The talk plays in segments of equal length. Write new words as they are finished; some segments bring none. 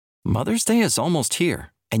Mother's Day is almost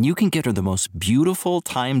here, and you can get her the most beautiful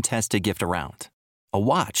time-tested gift around. A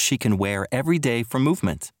watch she can wear every day from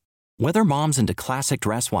Movement. Whether mom's into classic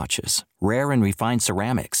dress watches, rare and refined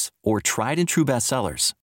ceramics, or tried and true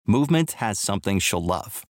bestsellers, Movement has something she'll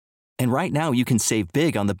love. And right now you can save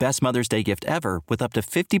big on the best Mother's Day gift ever with up to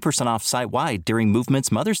 50% off site-wide during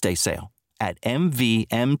Movement's Mother's Day sale at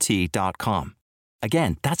MVMT.com.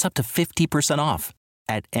 Again, that's up to 50% off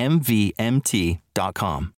at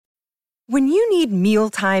MVMT.com. When you need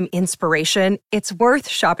mealtime inspiration, it's worth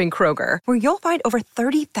shopping Kroger, where you'll find over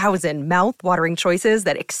 30,000 mouth-watering choices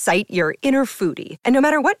that excite your inner foodie. And no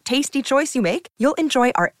matter what tasty choice you make, you'll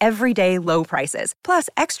enjoy our everyday low prices, plus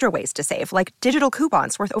extra ways to save, like digital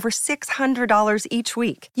coupons worth over $600 each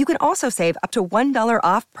week. You can also save up to $1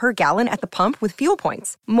 off per gallon at the pump with fuel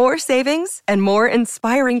points. More savings and more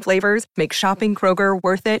inspiring flavors make shopping Kroger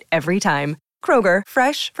worth it every time. Kroger,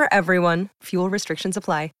 fresh for everyone. Fuel restrictions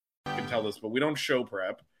apply. Can tell this, but we don't show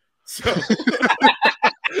prep, so so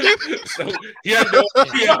he had no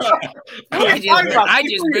idea. I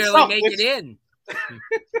just barely make it in.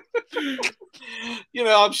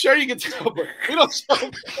 I'm sure you can tell, but we don't show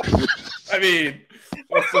prep. I mean,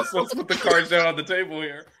 let's put the cards down on the table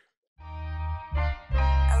here.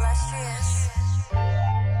 Illustrious.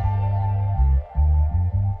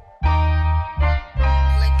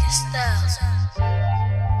 Liquor styles.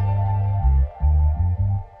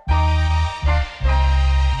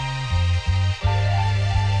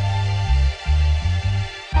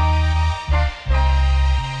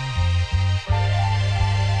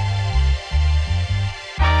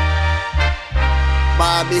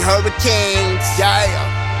 Miami Hurricanes,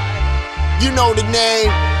 yeah. You know the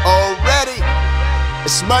name already.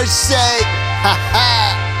 It's Mercy, ha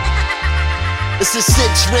ha. It's a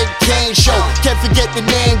 6-Rig Kane show. Can't forget the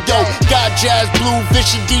name though. Got Jazz, Blue,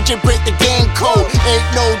 Vision, DJ, break the game code. Ain't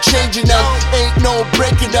no changing them, ain't no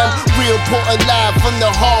breaking them. Real Portland live from the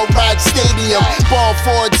Hard Rock Stadium. Ball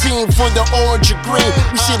 14 for the orange and green.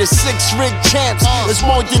 We see the 6-Rig champs. It's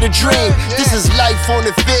more than a dream. This is life on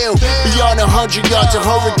the field. Beyond 100 yards, a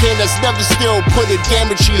hurricane that's never still put a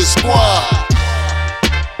damage to your squad.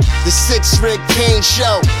 The 6-Rig Kane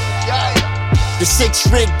show. The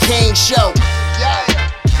 6-Rig Kane show.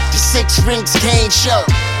 The 6 Rings Kane show.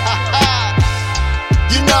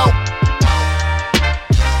 You know.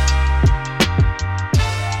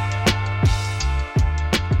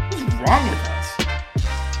 What's wrong with us?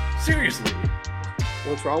 Seriously.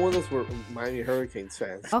 What's wrong with us? We're Miami Hurricanes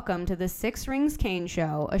fans. Welcome to the 6 Rings Kane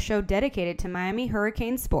Show, a show dedicated to Miami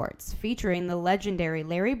Hurricane sports, featuring the legendary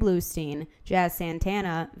Larry Bluestein, Jazz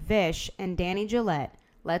Santana, Vish, and Danny Gillette.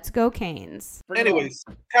 Let's go Canes. Anyways,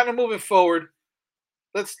 kind of moving forward,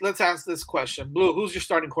 let's ask this question. Blue, who's your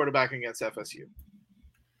starting quarterback against FSU?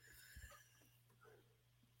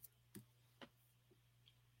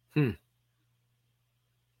 You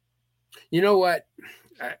know what?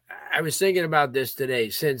 I was thinking about this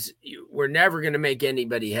today. Since we're never going to make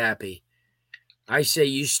anybody happy, I say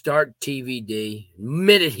you start TVD.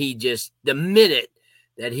 The minute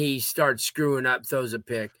that he starts screwing up, throws a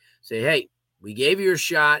pick, say, hey, we gave you a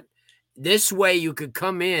shot. This way you could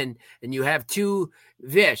come in and you have two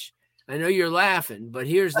Vish. I know you're laughing, but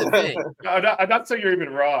here's the thing. I'm not saying you're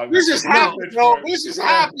even wrong. This is happy. No, this is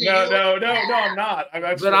happy. No, I'm not.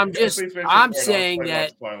 I'm saying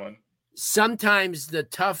that sometimes the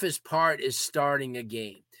toughest part is starting a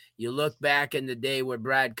game. You look back in the day where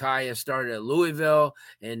Brad Kaya started at Louisville,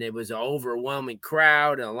 and it was an overwhelming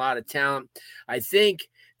crowd and a lot of talent. I think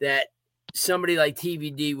that somebody like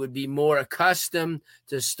TVD would be more accustomed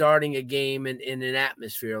to starting a game in an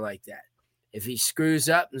atmosphere like that. If he screws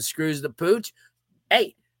up and screws the pooch,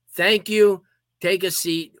 hey, thank you. Take a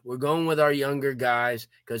seat. We're going with our younger guys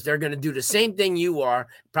because they're going to do the same thing you are,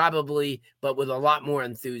 probably, but with a lot more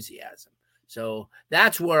enthusiasm. So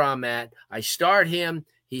that's where I'm at. I start him.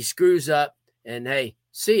 He screws up, and hey,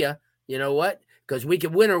 see ya. You know what? Because we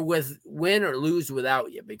can win or lose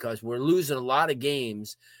without you, because we're losing a lot of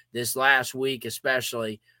games this last week,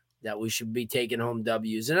 especially, that we should be taking home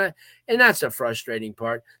W's. And that's the frustrating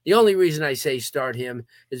part. The only reason I say start him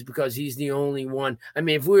is because he's the only one. I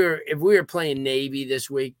mean, if we were playing Navy this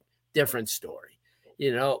week, different story.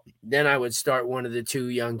 You know, then I would start one of the two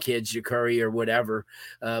young kids, Curry or whatever.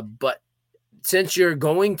 But since you're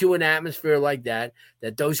going to an atmosphere like that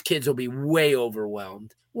those kids will be way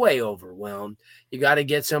overwhelmed. You got to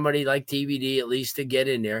get somebody like TVD at least to get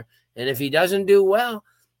in there. And if he doesn't do well,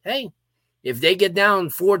 hey, if they get down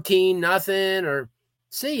 14-0 or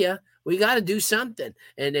see ya, we got to do something.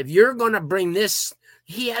 And if you're going to bring this,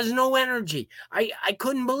 he has no energy. I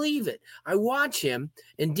couldn't believe it. I watch him,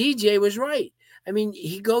 and DJ was right. I mean,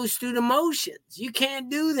 he goes through the motions. You can't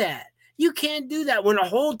do that. You can't do that when a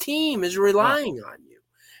whole team is relying on you.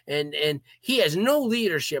 And he has no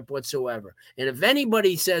leadership whatsoever. And if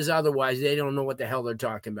anybody says otherwise, they don't know what the hell they're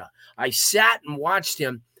talking about. I sat and watched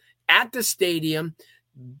him at the stadium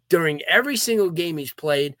during every single game he's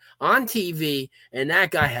played on TV, and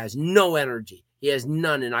that guy has no energy. He has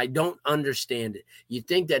none, and I don't understand it. You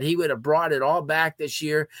think that he would have brought it all back this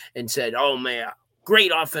year and said, oh, man,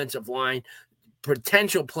 great offensive line,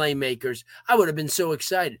 potential playmakers. I would have been so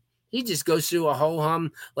excited. He just goes through a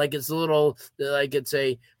ho-hum like it's a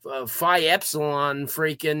Phi Epsilon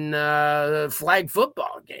freaking flag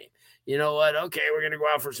football game. You know what? Okay, we're going to go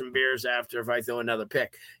out for some beers after if I throw another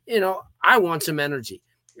pick. I want some energy,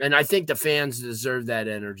 and I think the fans deserve that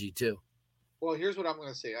energy too. Well, here's what I'm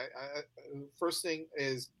going to say. First thing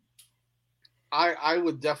is I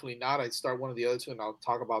would definitely not. I'd start one of the other two, and I'll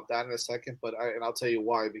talk about that in a second. But I'll tell you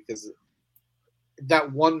why, because that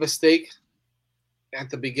one mistake at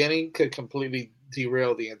the beginning could completely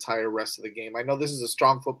derail the entire rest of the game. I know this is a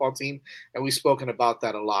strong football team, and we've spoken about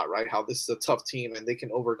that a lot, right? How this is a tough team, and they can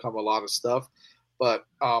overcome a lot of stuff. But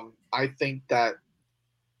I think that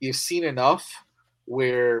you've seen enough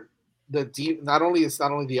where not only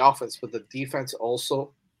the offense, but the defense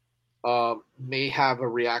also may have a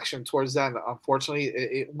reaction towards that. And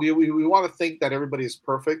unfortunately, we want to think that everybody is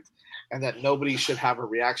perfect and that nobody should have a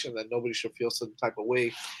reaction, that nobody should feel some type of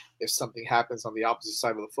way if something happens on the opposite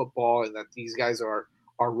side of the football, and that these guys are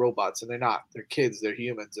robots, and they're not. They're kids, they're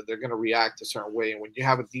humans, and they're going to react a certain way. And when you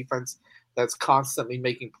have a defense that's constantly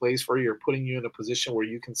making plays for you or putting you in a position where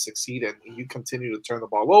you can succeed and you continue to turn the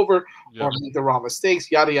ball over or make the wrong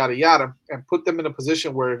mistakes, yada, yada, yada, and put them in a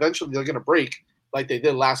position where eventually they're going to break like they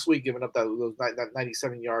did last week, giving up that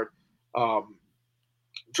 97-yard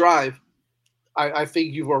drive, I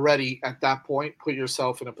think you've already, at that point, put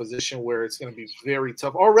yourself in a position where it's going to be very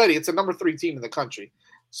tough. Already, it's a number 3 team in the country.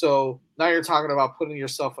 So now you're talking about putting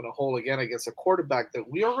yourself in a hole again against a quarterback that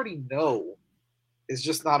we already know is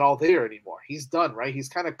just not all there anymore. He's done, right? He's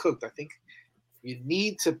kind of cooked. I think you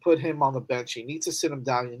need to put him on the bench. You need to sit him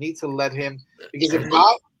down. You need to let him –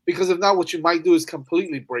 because if not, what you might do is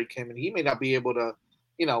completely break him, and he may not be able to,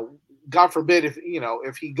 God forbid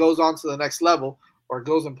if he goes on to the next level or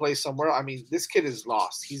goes and plays somewhere. I mean, this kid is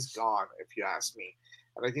lost. He's gone, if you ask me.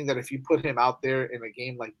 And I think that if you put him out there in a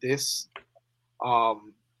game like this,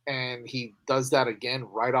 and he does that again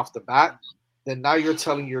right off the bat, then now you're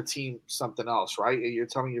telling your team something else, right? You're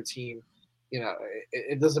telling your team,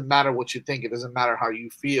 it doesn't matter what you think. It doesn't matter how you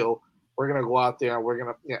feel. We're going to go out there and we're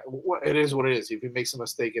going to it is what it is. If he makes a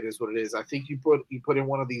mistake, it is what it is. I think you put in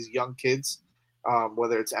one of these young kids,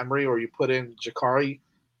 whether it's Emery or you put in Jakari,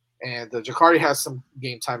 and Jakari has some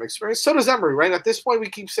game time experience. So does Emery, right? At this point, we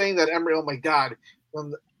keep saying that Emery, oh my God,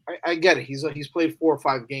 I get it. He's played 4 or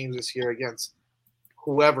 5 games this year against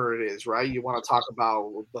whoever it is, right? You want to talk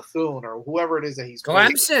about Bethune or whoever it is that he's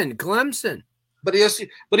played. Clemson. But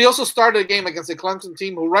he also started a game against a Clemson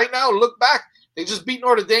team who right now, look back, they just beat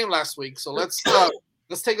Notre Dame last week. So let's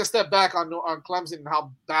take a step back on Clemson and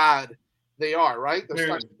how bad they are, right?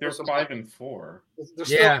 They're 5-4.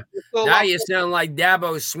 Now you sound like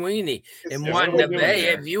Dabo Sweeney and wanting to pay.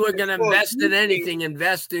 If you were going to invest in anything,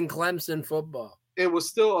 invest in Clemson football. It was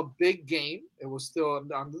still a big game. It was still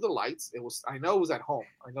under the lights. I know it was at home.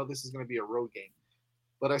 I know this is going to be a road game.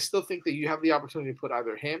 But I still think that you have the opportunity to put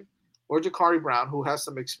either him or Jakari Brown, who has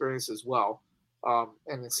some experience as well,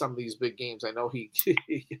 and in some of these big games. I know he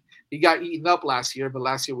got eaten up last year, but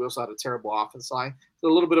last year we also had a terrible offense line. It's a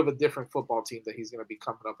little bit of a different football team that he's going to be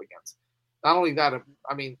coming up against. Not only that,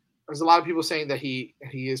 I mean, there's a lot of people saying that he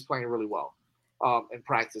is playing really well in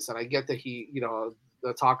practice, and I get that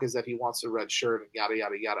the talk is that he wants a red shirt and yada,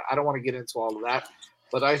 yada, yada. I don't want to get into all of that,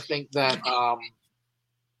 but I think that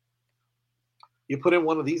you put in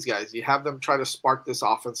one of these guys, you have them try to spark this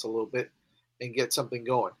offense a little bit and get something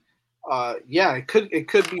going. It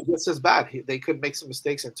could be just as bad. They could make some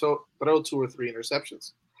mistakes and throw 2 or 3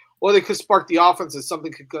 interceptions. Or they could spark the offense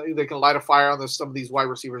and they can light a fire on some of these wide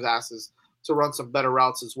receivers' asses to run some better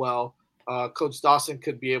routes as well. Coach Dawson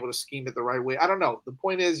could be able to scheme it the right way. I don't know. The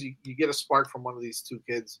point is you get a spark from one of these 2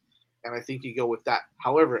 kids, and I think you go with that.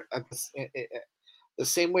 However, the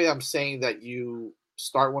same way I'm saying that you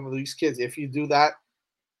start one of these kids, if you do that,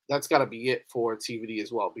 that's got to be it for TVD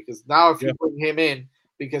as well. Because now if you bring him in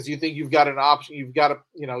because you think you've got an option, you've got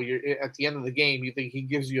you're at the end of the game, you think he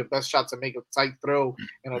gives you a best shot to make a tight throw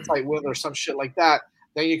and a tight win or some shit like that,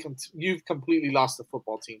 then you've completely lost the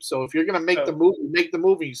football team. So if you're going to make the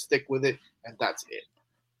movie, you stick with it, and that's it.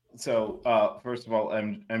 So first of all,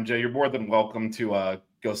 MJ, you're more than welcome to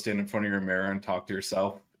go stand in front of your mirror and talk to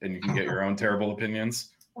yourself and you can get your own terrible opinions.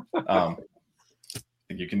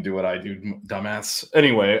 You can do what I do, dumbass.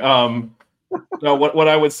 Anyway, no, what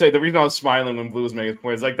I would say, the reason I was smiling when Blue was making his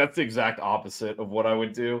point is like that's the exact opposite of what I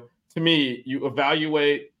would do. To me, you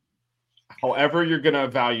evaluate however you're going to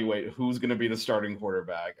evaluate who's going to be the starting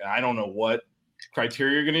quarterback. And I don't know what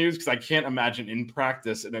criteria you're going to use because I can't imagine in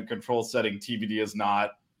practice in a control setting, TBD does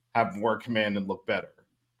not have more command and look better.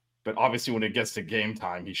 But obviously, when it gets to game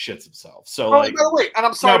time, he shits himself. So, by the way, and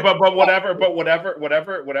I'm sorry, no, but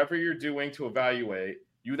whatever you're doing to evaluate,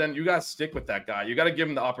 you got to stick with that guy. You got to give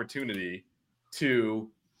him the opportunity to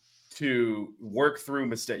work through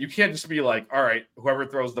mistake. You can't just be like, all right, whoever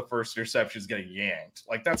throws the first interception is getting yanked.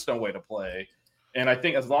 Like that's no way to play. And I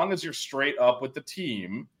think as long as you're straight up with the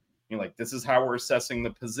team, you're like, this is how we're assessing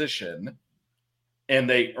the position. And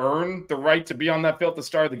they earn the right to be on that field to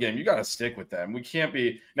start the game. You got to stick with them. We can't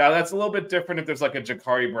be now. That's a little bit different if there's like a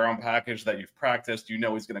Jakari Brown package that you've practiced. You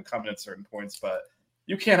know he's going to come in at certain points, but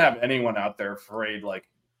you can't have anyone out there afraid like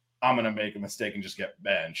I'm going to make a mistake and just get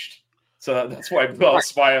benched. So that's why I was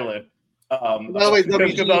smiling. By the way,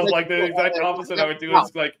 because I was like the exact opposite I would do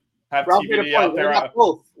is like have TBD out there.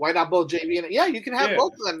 Why not both JV and yeah, you can have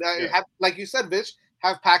both of them. Have, like you said, Vish,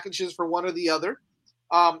 have packages for one or the other.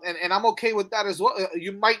 And I'm okay with that as well.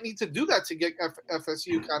 You might need to do that to get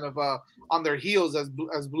FSU kind of on their heels, as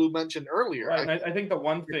Blue mentioned earlier. Right. I think the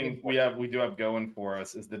one thing we do have going for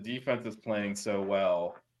us is the defense is playing so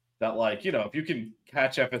well that, like, you know, if you can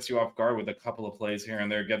catch FSU off guard with a couple of plays here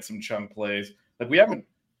and there, get some chunk plays. Like we haven't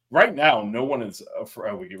right now, no one is. We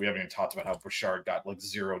haven't even talked about how Bouchard got like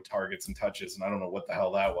 0 targets and touches, and I don't know what the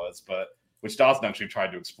hell that was, but. Which Dawson actually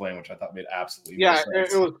tried to explain, which I thought made absolutely no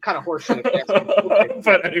sense. It was kind of horseshit.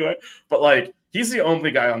 But anyway, like he's the only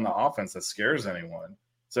guy on the offense that scares anyone.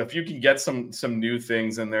 So if you can get some new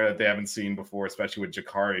things in there that they haven't seen before, especially with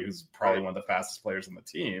Jakari, who's probably one of the fastest players on the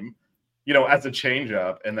team, you know, as a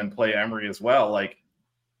changeup, and then play Emery as well. Like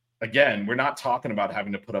again, we're not talking about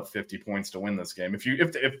having to put up 50 points to win this game. If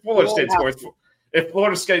Florida State scores. If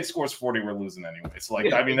Florida State scores 40, we're losing anyway. So,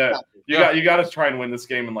 like, I mean, you got to try and win this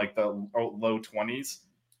game in like the low 20s,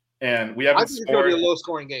 and we haven't scored. It's going to be a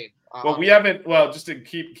low-scoring game. Well, we haven't. Well, just to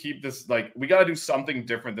keep this, like, we got to do something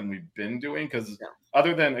different than we've been doing because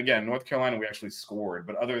other than again North Carolina, we actually scored,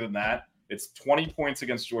 but other than that, it's 20 points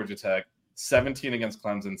against Georgia Tech, 17 against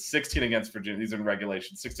Clemson, 16 against Virginia. These are in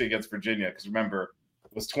regulation. 16 against Virginia because remember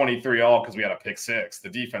it was 23 all because we had a pick 6. The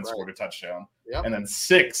defense scored a touchdown, and then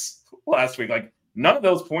 6 last week. Like. None of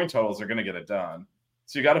those point totals are going to get it done.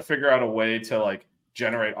 So you got to figure out a way to like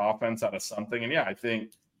generate offense out of something. And yeah, I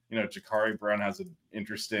think, you know, Jakari Brown has an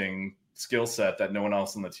interesting skill set that no one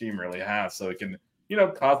else on the team really has. So it can, you know,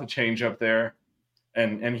 cause a change up there.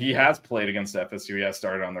 And he has played against FSU. He has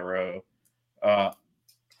started on the road.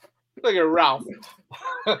 Look at Ralph.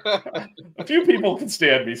 A few people can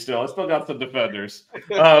stand me still. I still got some defenders.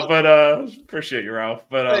 But appreciate you, Ralph.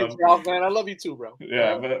 But thanks, Ralph, man. I love you too, bro.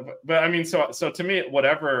 Yeah, but I mean, so to me,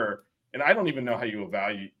 whatever, and I don't even know how you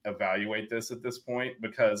evaluate this at this point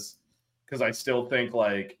because I still think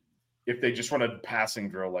like if they just run a passing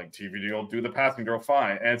drill like TVD will do the passing drill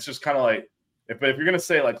fine. And it's just kind of like if you're gonna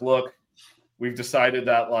say like, look, we've decided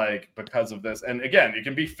that like because of this, and again, it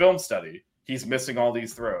can be film study. He's missing all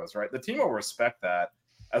these throws, right? The team will respect that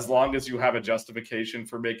as long as you have a justification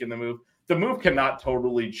for making the move. The move cannot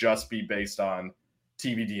totally just be based on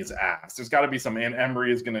TVD's ass. There's got to be some, and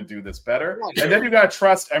Emery is going to do this better. And then you got to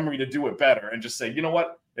trust Emery to do it better and just say, you know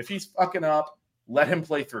what? If he's fucking up, let him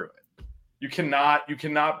play through it. You cannot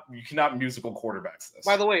musical quarterbacks this.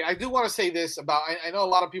 By the way, I do want to say this about, I know a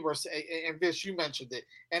lot of people are saying, and Vish, you mentioned it,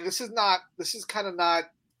 and this is kind of not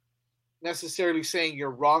necessarily saying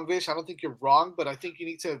you're wrong, Vish. I don't think you're wrong, but I think you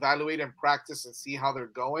need to evaluate and practice and see how they're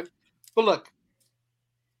going. But look,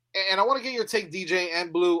 and I want to get your take, DJ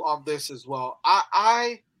and Blue, on this as well.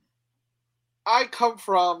 I come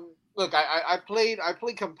from I played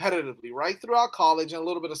competitively right throughout college and a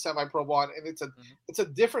little bit of semi-pro ball, and it's a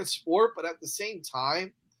different sport, but at the same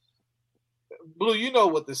time, Blue, you know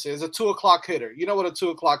what this is, a 2:00 hitter. You know what a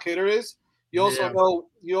 2:00 hitter is. You also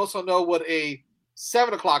know what a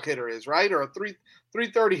 7:00 hitter is, right? Or a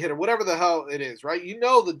 3:30 hitter, whatever the hell it is, right? You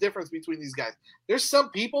know the difference between these guys. There's some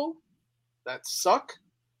people that suck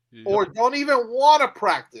or don't even want to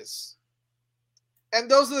practice. And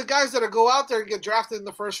those are the guys that go out there and get drafted in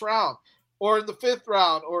the 1st round or in the 5th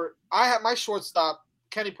round. Or I have my shortstop,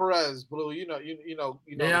 Kenny Perez, Blue. You know.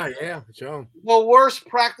 Yeah, sure. The worst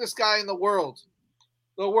practice guy in the world.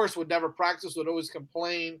 The worst, would never practice, would always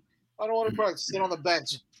complain. I don't want to practice, sit on the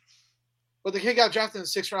bench. But the kid got drafted in the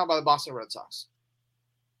 6th round by the Boston Red Sox.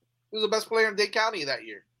 He was the best player in Dade County that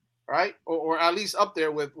year. right? Or at least up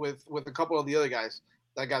there with a couple of the other guys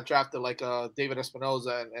that got drafted, like David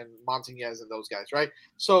Espinoza and Montañez and those guys, right?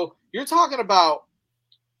 So you're talking about,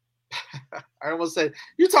 I almost said,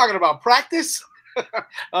 you're talking about practice. I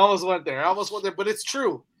almost went there, but it's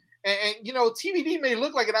true. And TVD may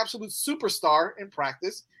look like an absolute superstar in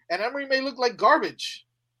practice, and Emery may look like garbage.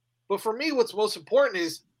 But for me, what's most important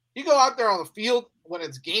is you go out there on the field when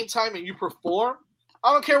it's game time and you perform.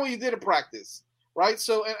 I don't care what you did in practice, right?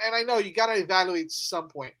 So, and I know you got to evaluate at some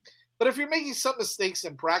point. But if you're making some mistakes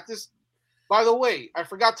in practice, by the way, I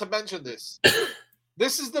forgot to mention this.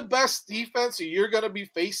 This is the best defense you're going to be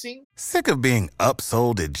facing. Sick of being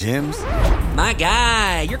upsold at gyms? My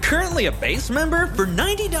guy, you're currently a base member? For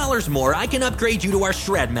 $90 more, I can upgrade you to our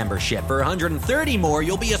Shred membership. For $130 more,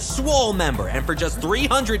 you'll be a Swole member. And for just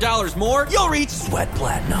 $300 more, you'll reach Sweat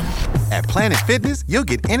Platinum. At Planet Fitness, you'll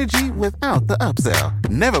get energy without the upsell.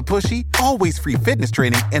 Never pushy, always free fitness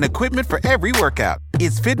training and equipment for every workout.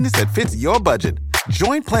 It's fitness that fits your budget.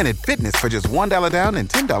 Join Planet Fitness for just $1 down and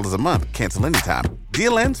 $10 a month. Cancel anytime.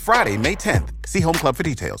 Deal ends Friday, May 10th. See Home Club for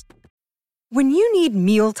details. When you need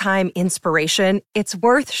mealtime inspiration, it's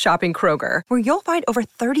worth shopping Kroger, where you'll find over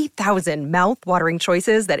 30,000 mouth-watering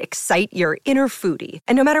choices that excite your inner foodie.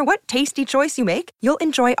 And no matter what tasty choice you make, you'll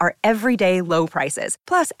enjoy our everyday low prices,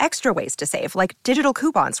 plus extra ways to save, like digital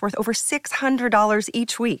coupons worth over $600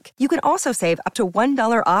 each week. You can also save up to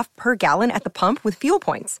 $1 off per gallon at the pump with fuel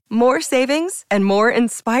points. More savings and more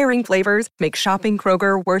inspiring flavors make shopping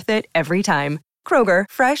Kroger worth it every time. Kroger,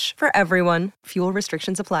 fresh for everyone. Fuel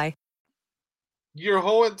restrictions apply. Your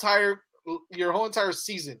whole entire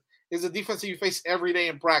season is a defense that you face every day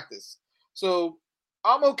in practice. So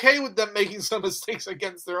I'm okay with them making some mistakes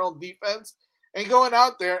against their own defense and going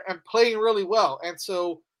out there and playing really well. And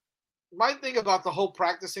so my thing about the whole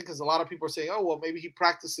practicing, because a lot of people are saying, oh, well, maybe he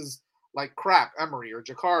practices like crap, Emery or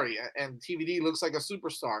Jakari, and TVD looks like a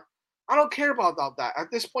superstar. I don't care about that.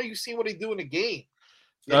 At this point, you see what he do in the game.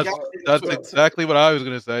 That's exactly what I was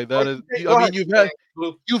going to say. That is, I mean,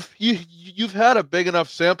 you've had a big enough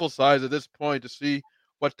sample size at this point to see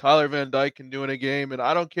what Tyler Van Dyke can do in a game, and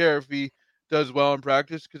I don't care if he does well in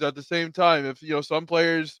practice, because at the same time, if some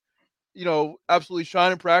players, absolutely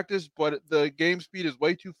shine in practice, but the game speed is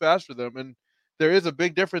way too fast for them, and there is a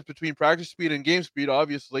big difference between practice speed and game speed,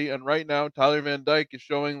 obviously. And right now, Tyler Van Dyke is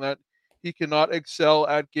showing that he cannot excel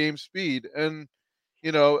at game speed, and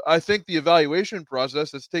I think the evaluation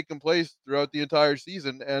process has taken place throughout the entire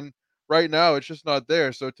season, and right now it's just not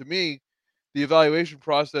there. So to me, the evaluation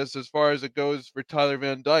process, as far as it goes for Tyler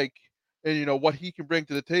Van Dyke and what he can bring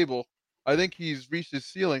to the table, I think he's reached his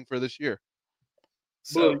ceiling for this year.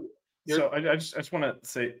 So I just want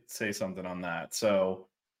to say something on that. So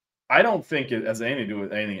I don't think it has anything to do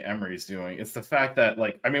with anything Emery's doing. It's the fact that,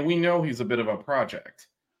 we know he's a bit of a project.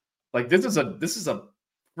 This is a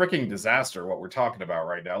freaking disaster what we're talking about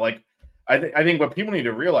right now. I think what people need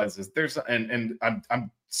to realize is and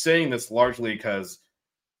I'm saying this largely because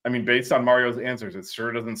based on Mario's answers, it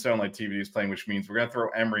sure doesn't sound like TVD is playing, which means we're gonna throw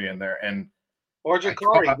Emery in there or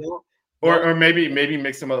Jakari, or maybe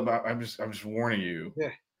mix them up. I'm just warning you.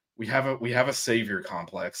 Yeah. We have a savior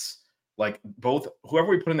complex. Both whoever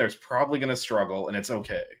we put in there is probably gonna struggle, and it's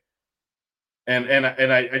okay. And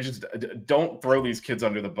I just don't throw these kids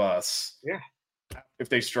under the bus. Yeah. If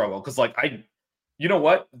they struggle, because you know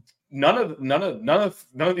what? None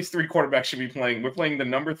of these three quarterbacks should be playing. We're playing the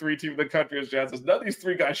number 3 team in the country as Jazz. None of these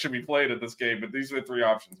three guys should be playing at this game, but these are the three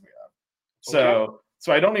options we have. Okay.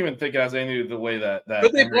 So I don't even think it has anything to do with the way that.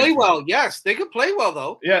 But they play well. Yes, they could play well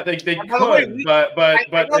though. Yeah, they could.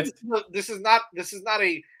 This is not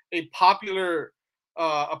a popular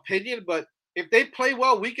opinion, but if they play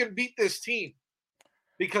well, we can beat this team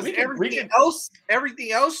because everything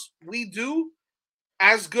else we do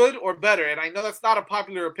as good or better. And I know that's not a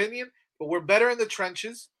popular opinion, but we're better in the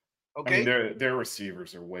trenches. Okay. Their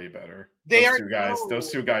receivers are way better. Those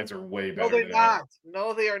two guys are way better. No, they're not.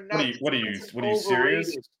 No, they are not. What are you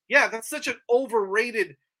serious? Yeah, that's such an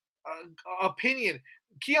overrated opinion.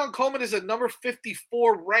 Keon Coleman is a number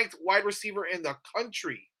 54 ranked wide receiver in the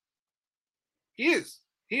country. He is.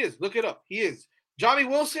 Look it up. He is. Johnny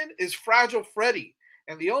Wilson is Fragile Freddy.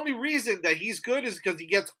 And the only reason that he's good is because he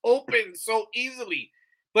gets open so easily.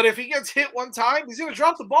 But if he gets hit one time, he's going to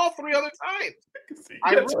drop the ball 3 other times.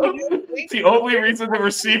 The only reason the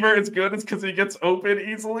receiver is good is because he gets open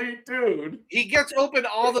easily, dude. He gets open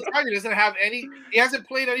all the time. He hasn't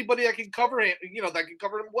played anybody that can cover him, that can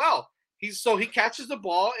cover him well. He catches the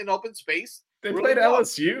ball in open space. They played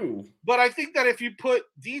LSU. But I think that if you put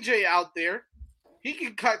DJ out there, he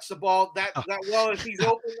can catch the ball that well if he's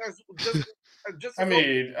open as just. Come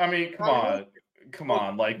on, come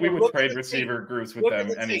on. Like, we would trade receiver groups with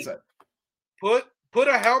them. And he said, put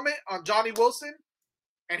a helmet on Johnny Wilson,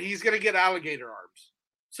 and he's going to get alligator arms.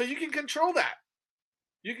 So you can control that.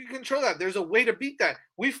 There's a way to beat that.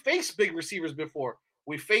 We've faced big receivers before.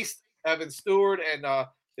 We faced Evan Stewart and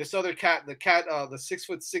this other cat, the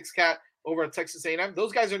 6'6" cat over at Texas A&M.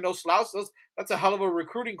 Those guys are no slouch. That's a hell of a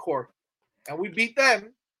recruiting corps, and we beat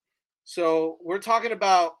them. So we're talking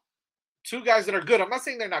about two guys that are good. I'm not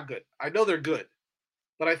saying they're not good. I know they're good,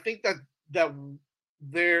 but I think that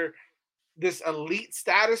they're this elite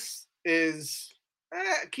status is.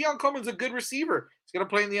 Keon Coleman's a good receiver. He's going to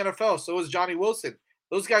play in the NFL. So is Johnny Wilson.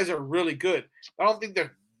 Those guys are really good. I don't think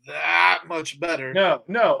they're that much better. No.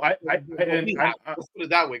 Let's put it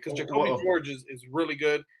that way, because Jacoby George is really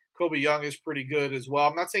good. Kobe Young is pretty good as well.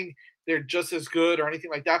 I'm not saying they're just as good or anything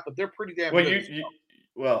like that, but they're pretty damn good.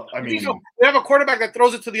 We have a quarterback that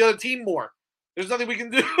throws it to the other team more. There's nothing we can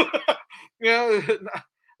do.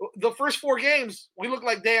 The first 4 games, we look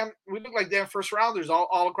like damn first rounders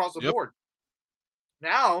all across the board.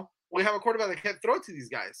 Now we have a quarterback that can't throw it to these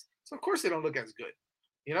guys, so of course they don't look as good.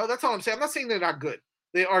 That's all I'm saying. I'm not saying they're not good.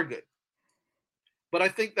 They are good, but I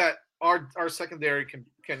think that our secondary can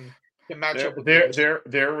match up with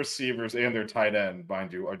their receivers and their tight end,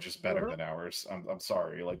 mind you, are just better than ours. I'm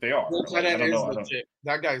sorry, like they are. Tight end is legit.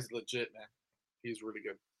 That guy's legit, man. He's really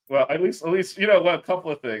good. Well, at least a couple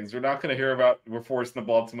of things. We're not going to hear about we're forcing the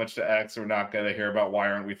ball too much to X. We're not going to hear about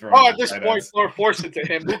why aren't we throwing. Oh, at this point, we're forcing it to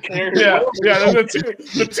him. Who cares? Yeah.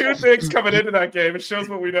 The two things coming into that game. It shows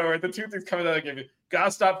what we know, right? The two things coming into that game. You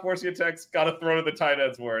gotta stop forcing it to X. Gotta throw to the tight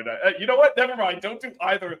ends more. You know what? Never mind. Don't do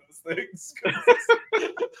either of those things.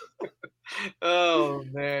 Oh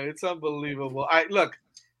man, it's unbelievable. At the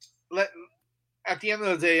end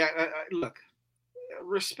of the day, look.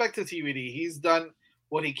 Respect to TBD. He's done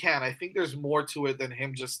what he can. I think there's more to it than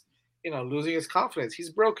him just, losing his confidence. He's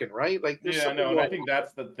broken, right? Like, and I think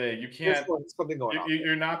that's the thing. You can't. There's something going on.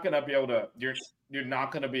 You're not going to be able to. You're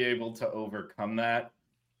not going to be able to overcome that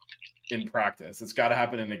in practice. It's got to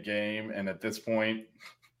happen in a game. And at this point,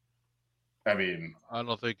 I mean, I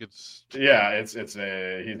don't think it's. Yeah, he's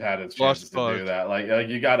had his chances to do that. Like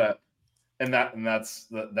you gotta, and that's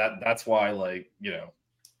why,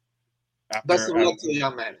 That's the real to the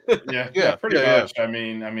young man. yeah, pretty much. Yeah. I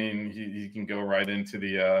mean, he can go right into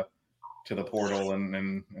the portal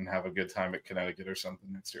and have a good time at Connecticut or something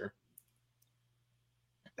next year.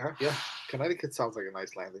 Yeah, Connecticut sounds like a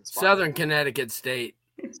nice landing spot. Southern Connecticut State.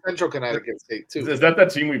 Central Connecticut State too. Is that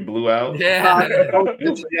team we blew out? Yeah.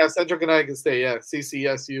 Yeah, Central Connecticut State. Yeah,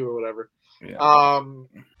 CCSU or whatever. Yeah.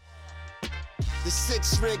 The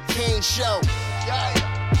 6 Rig Kane Show. Yeah.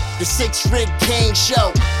 The 6 Rig Kane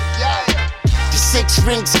Show. Yeah. The 6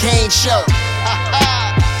 Rings Kane Show.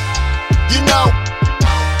 You know.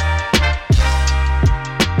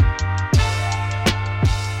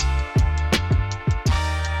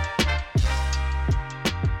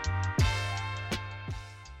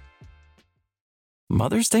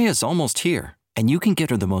 Mother's Day is almost here, and you can get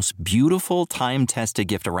her the most beautiful time-tested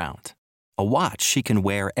gift around. A watch she can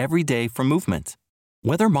wear every day from Movement.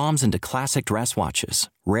 Whether mom's into classic dress watches,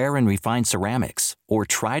 rare and refined ceramics, or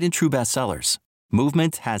tried and true bestsellers,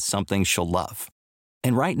 Movement has something she'll love.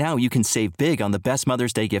 And right now you can save big on the best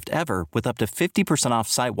Mother's Day gift ever with up to 50% off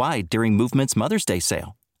site-wide during Movement's Mother's Day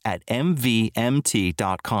sale at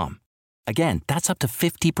MVMT.com. Again, that's up to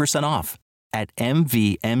 50% off at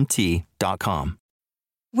MVMT.com.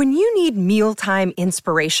 When you need mealtime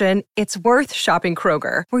inspiration, it's worth shopping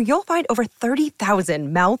Kroger, where you'll find over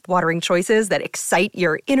 30,000 mouth-watering choices that excite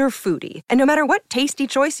your inner foodie. And no matter what tasty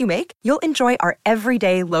choice you make, you'll enjoy our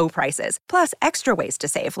everyday low prices, plus extra ways to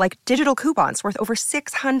save, like digital coupons worth over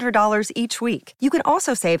 $600 each week. You can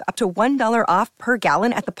also save up to $1 off per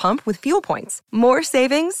gallon at the pump with fuel points. More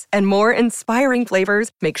savings and more inspiring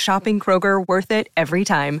flavors make shopping Kroger worth it every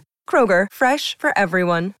time. Kroger, fresh for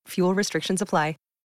everyone. Fuel restrictions apply.